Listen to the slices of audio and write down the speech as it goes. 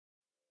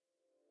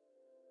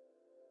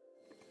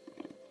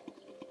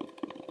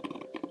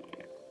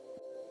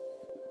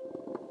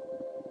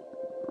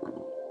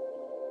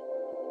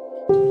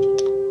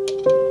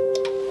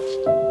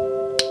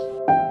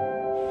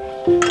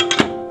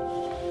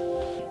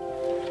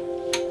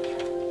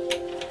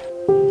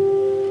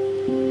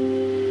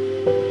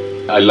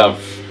I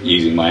love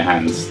using my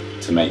hands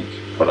to make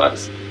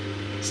products.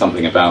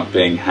 Something about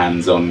being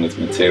hands-on with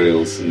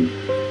materials and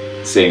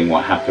seeing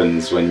what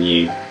happens when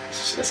you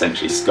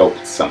essentially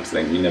sculpt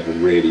something. You never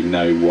really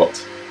know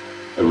what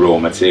a raw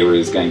material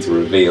is going to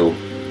reveal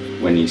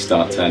when you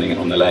start turning it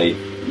on the lathe.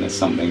 And there's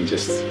something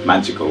just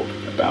magical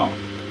about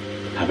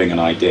having an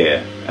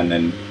idea and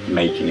then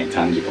making it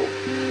tangible.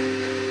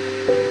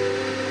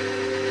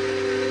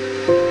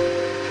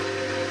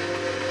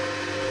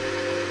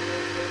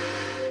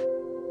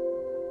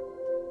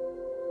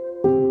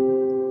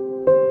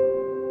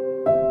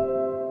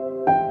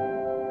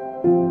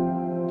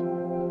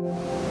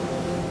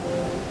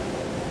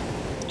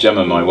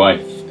 Gemma, my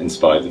wife,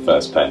 inspired the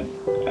first pen.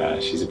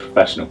 She's a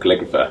professional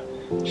calligrapher.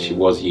 She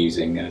was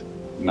using a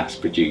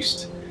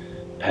mass-produced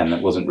pen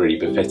that wasn't really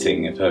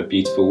befitting of her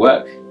beautiful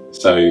work.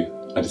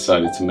 So I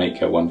decided to make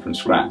her one from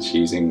scratch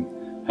using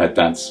her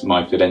dad's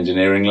Myford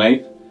engineering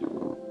lathe.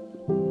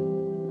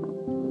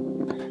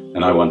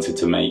 And I wanted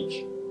to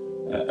make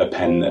a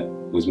pen that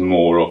was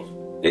more of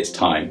its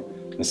time.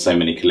 There's so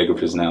many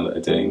calligraphers now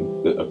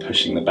that are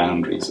pushing the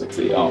boundaries of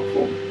the art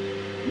form.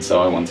 And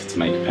so I wanted to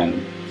make a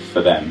pen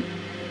for them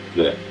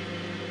that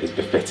is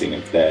befitting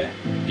of their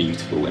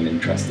beautiful and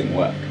interesting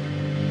work.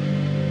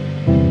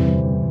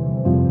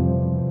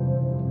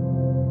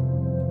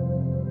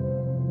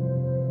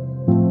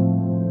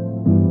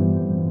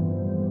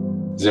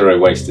 Zero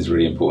waste is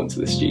really important to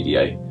the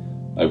studio.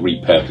 I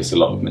repurpose a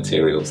lot of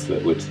materials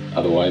that would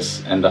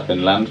otherwise end up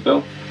in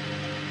landfill.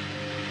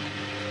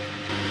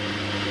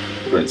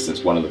 For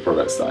instance, one of the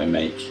products that I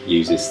make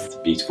uses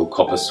the beautiful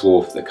copper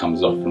swarf that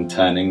comes off from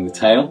turning the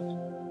tail.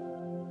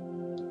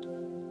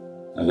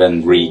 I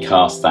then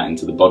recast that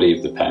into the body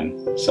of the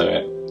pen so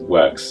it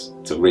works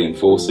to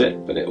reinforce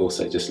it, but it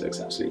also just looks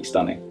absolutely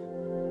stunning.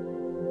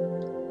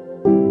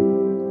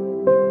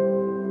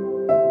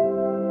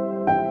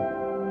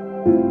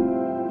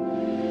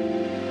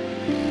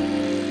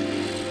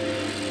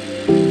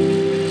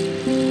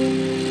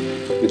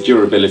 The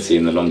durability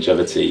and the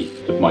longevity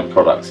of my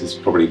products is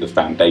probably the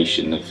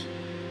foundation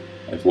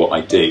of what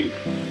I do.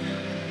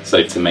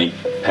 So to make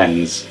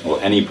pens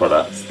or any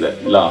product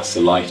that lasts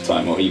a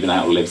lifetime or even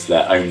outlives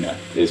their owner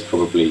is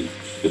probably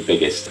the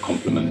biggest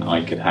compliment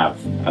I could have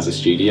as a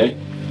studio.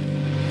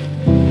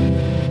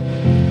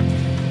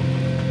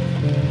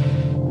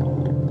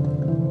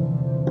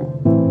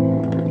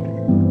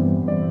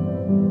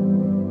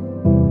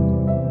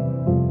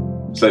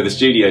 So the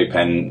studio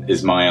pen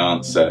is my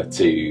answer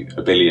to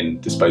 1 billion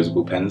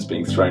disposable pens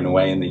being thrown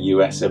away in the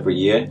US every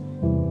year.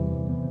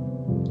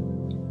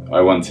 I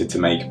wanted to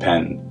make a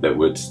pen that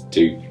would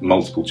do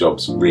multiple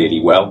jobs really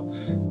well,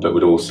 but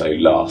would also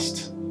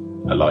last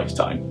a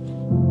lifetime.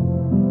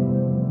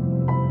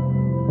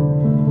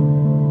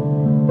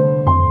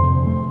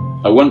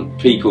 I want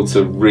people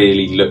to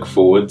really look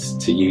forward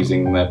to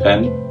using their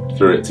pen,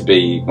 for it to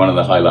be one of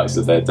the highlights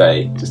of their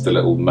day, just a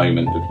little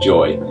moment of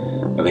joy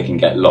where they can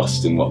get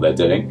lost in what they're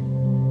doing.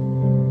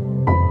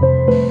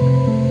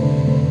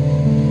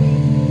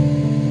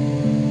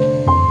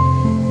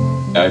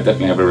 I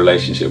definitely have a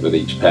relationship with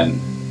each pen.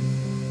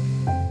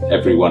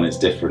 Every one is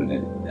different,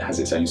 it has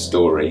its own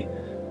story,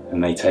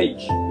 and they take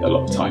a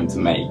lot of time to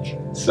make.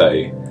 So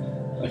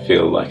I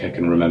feel like I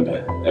can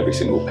remember every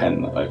single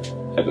pen that I've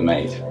ever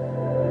made.